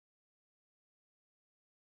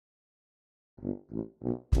The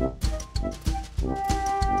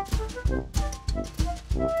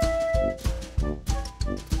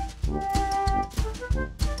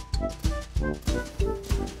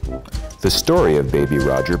story of baby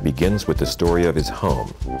Roger begins with the story of his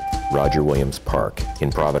home, Roger Williams Park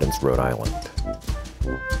in Providence, Rhode Island.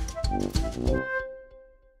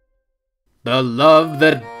 The love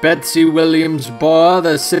that Betsy Williams bore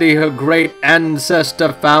the city her great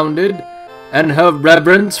ancestor founded, and her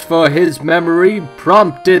reverence for his memory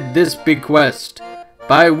prompted this bequest,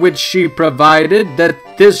 by which she provided that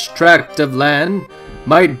this tract of land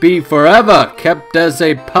might be forever kept as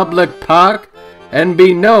a public park and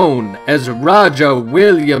be known as Roger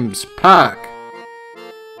Williams Park.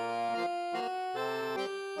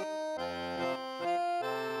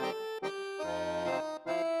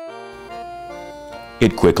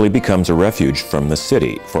 It quickly becomes a refuge from the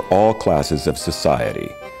city for all classes of society,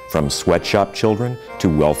 from sweatshop children to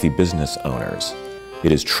wealthy business owners.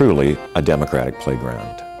 It is truly a democratic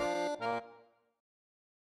playground.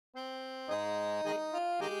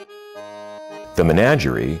 The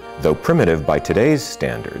menagerie, though primitive by today's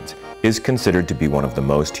standards, is considered to be one of the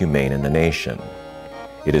most humane in the nation.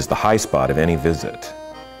 It is the high spot of any visit.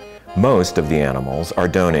 Most of the animals are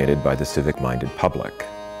donated by the civic-minded public.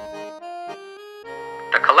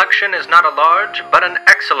 The collection is not a large, but an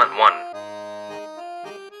excellent one.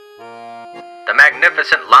 The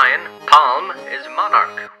magnificent lion, Palm, is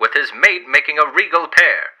monarch, with his mate making a regal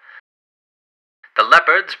pair. The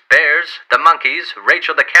leopards, bears, the monkeys,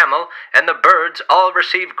 Rachel the camel, and the birds all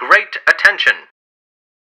receive great attention.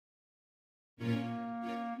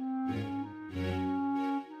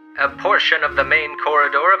 A portion of the main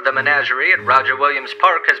corridor of the menagerie at Roger Williams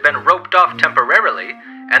Park has been roped off temporarily,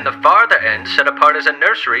 and the farther end set apart as a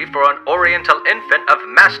nursery for an oriental infant of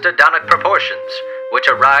mastodonic proportions, which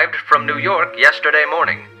arrived from New York yesterday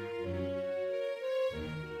morning.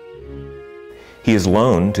 He is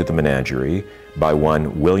loaned to the menagerie by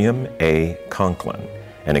one William A. Conklin,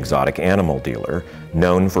 an exotic animal dealer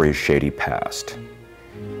known for his shady past.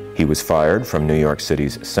 He was fired from New York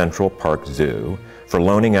City's Central Park Zoo for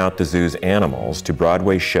loaning out the zoo's animals to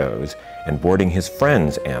Broadway shows and boarding his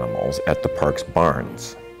friends' animals at the park's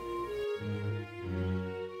barns.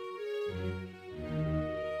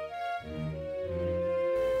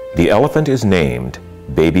 The elephant is named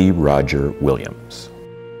Baby Roger Williams.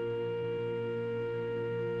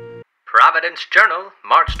 Providence Journal,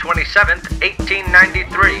 March 27,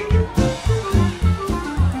 1893.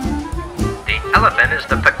 The elephant is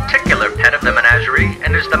the particular pet of the menagerie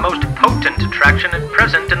and is the most potent attraction at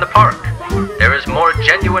present in the park. There is more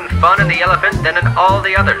genuine fun in the elephant than in all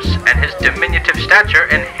the others, and his diminutive stature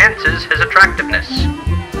enhances his attractiveness.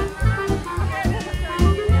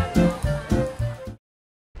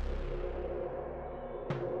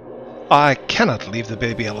 I cannot leave the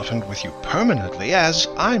baby elephant with you permanently, as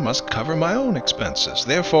I must cover my own expenses.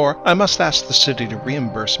 Therefore, I must ask the city to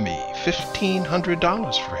reimburse me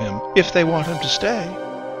 $1,500 for him if they want him to stay.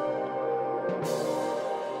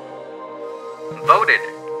 Voted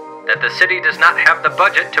that the city does not have the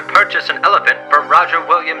budget to purchase an elephant for Roger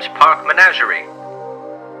Williams Park Menagerie.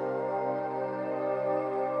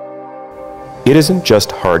 It isn't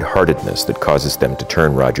just hard-heartedness that causes them to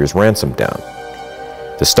turn Roger's ransom down.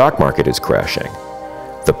 The stock market is crashing.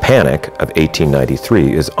 The panic of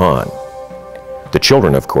 1893 is on. The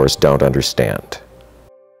children, of course, don't understand.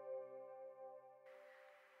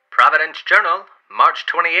 Providence Journal, March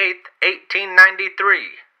 28,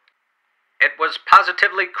 1893. It was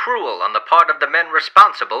positively cruel on the part of the men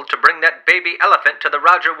responsible to bring that baby elephant to the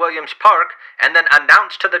Roger Williams Park and then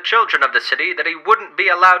announce to the children of the city that he wouldn't be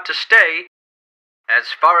allowed to stay.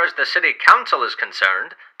 As far as the city council is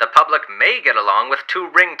concerned, the public may get along with two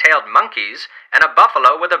ring-tailed monkeys and a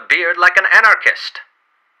buffalo with a beard like an anarchist.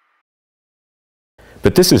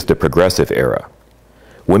 But this is the progressive era.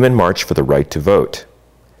 Women march for the right to vote.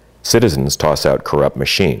 Citizens toss out corrupt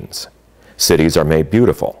machines. Cities are made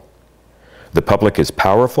beautiful. The public is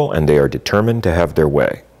powerful and they are determined to have their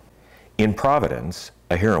way. In Providence,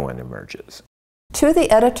 a heroine emerges. To the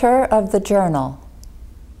editor of the Journal,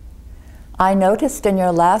 I noticed in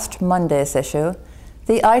your last Monday's issue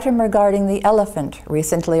the item regarding the elephant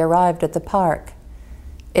recently arrived at the park.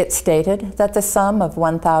 It stated that the sum of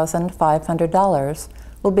 $1,500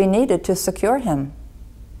 will be needed to secure him.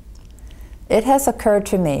 It has occurred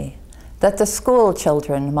to me that the school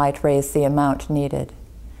children might raise the amount needed.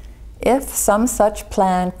 If some such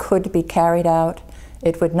plan could be carried out,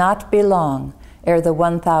 it would not be long ere the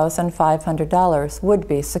 $1,500 would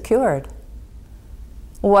be secured.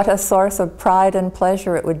 What a source of pride and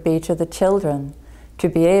pleasure it would be to the children to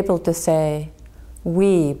be able to say,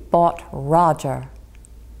 We bought Roger.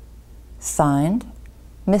 Signed,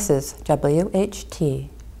 Mrs. W.H.T.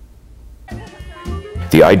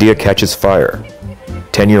 The idea catches fire.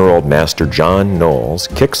 10-year-old Master John Knowles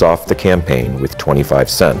kicks off the campaign with 25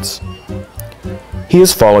 cents. He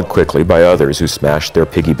is followed quickly by others who smash their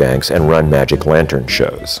piggy banks and run magic lantern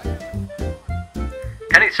shows.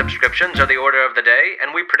 Penny subscriptions are the order of the day,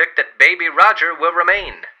 and we predict that Baby Roger will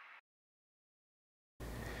remain.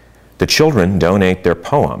 The children donate their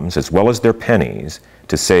poems as well as their pennies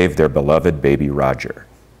to save their beloved Baby Roger.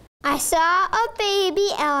 I saw a baby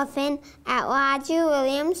elephant at Roger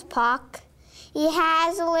Williams Park. He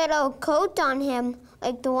has a little coat on him,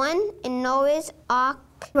 like the one in Noah's Ark.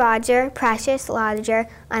 Roger, precious Roger,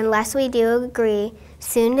 unless we do agree,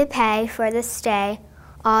 soon to pay for the stay,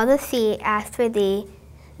 all the fee asked for thee,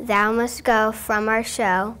 thou must go from our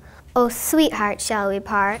show. Oh, sweetheart, shall we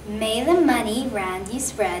part? May the money round you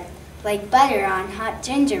spread, like butter on hot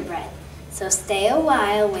gingerbread. So stay a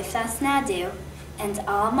while with us now do, and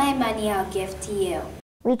all my money I'll give to you.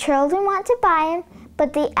 We children want to buy him,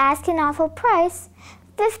 but they ask an awful price,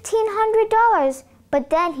 $1,500,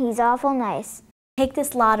 but then he's awful nice. Take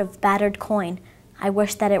this lot of battered coin. I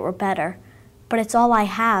wish that it were better, but it's all I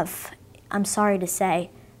have, I'm sorry to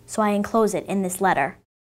say, so I enclose it in this letter.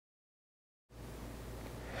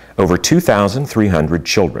 Over 2,300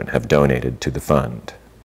 children have donated to the fund.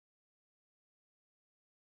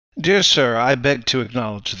 Dear sir, I beg to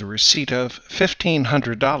acknowledge the receipt of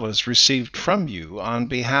 $1,500 received from you on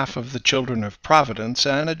behalf of the children of Providence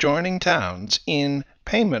and adjoining towns in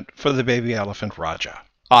payment for the baby elephant Roger.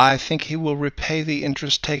 I think he will repay the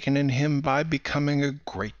interest taken in him by becoming a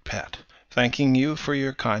great pet. Thanking you for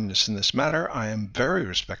your kindness in this matter, I am very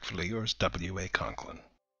respectfully yours, W.A. Conklin.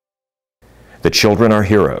 The children are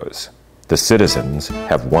heroes. The citizens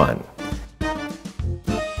have won.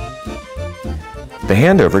 The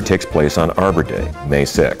handover takes place on Arbor Day, May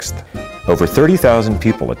 6th. Over 30,000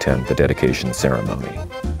 people attend the dedication ceremony.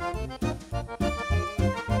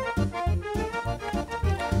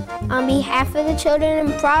 On behalf of the children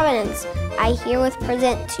in Providence, I herewith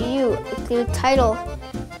present to you a clear title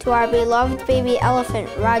to our beloved baby elephant,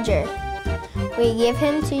 Roger. We give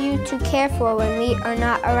him to you to care for when we are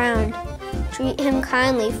not around. Treat him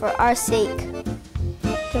kindly for our sake.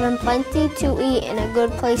 Give him plenty to eat and a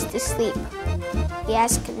good place to sleep. We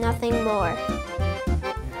ask nothing more.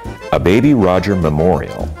 A Baby Roger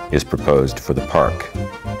Memorial is proposed for the park.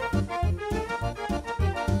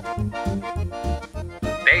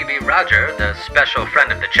 Baby Roger, the special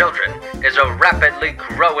friend of the children, is a rapidly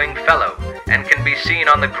growing fellow and can be seen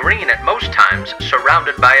on the green at most times,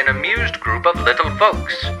 surrounded by an amused group of little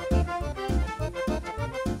folks.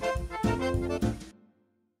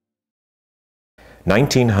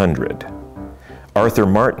 (1900). Arthur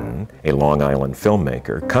Martin, a Long Island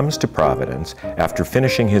filmmaker, comes to Providence after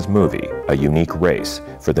finishing his movie, A Unique Race,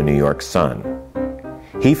 for the New York Sun.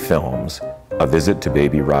 He films A Visit to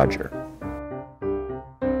Baby Roger.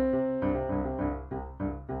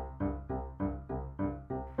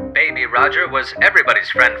 Baby Roger was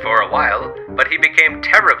everybody's friend for a while, but he became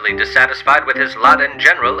terribly dissatisfied with his lot in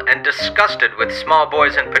general and disgusted with small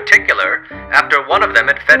boys in particular after one of them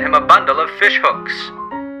had fed him a bundle of fish hooks.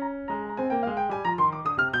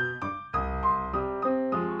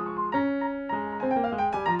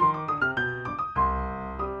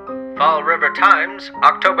 Fall River Times,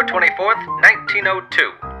 October 24th,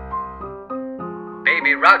 1902.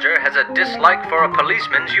 Baby Roger has a dislike for a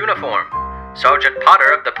policeman's uniform. Sergeant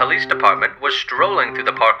Potter of the police department was strolling through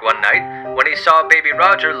the park one night when he saw Baby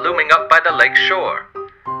Roger looming up by the lake shore.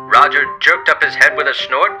 Roger jerked up his head with a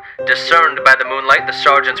snort, discerned by the moonlight the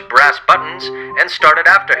sergeant's brass buttons, and started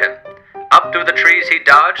after him. Up through the trees he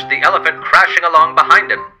dodged, the elephant crashing along behind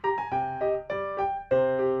him.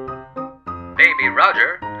 Baby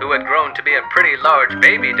Roger, who had grown to be a pretty large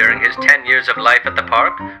baby during his 10 years of life at the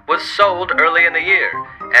park, was sold early in the year,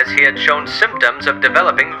 as he had shown symptoms of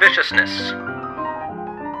developing viciousness.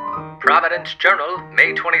 Providence Journal,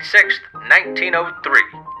 May 26, 1903.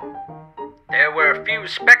 There were few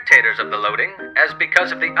spectators of the loading, as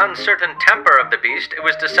because of the uncertain temper of the beast, it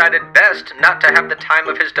was decided best not to have the time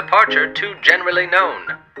of his departure too generally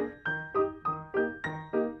known.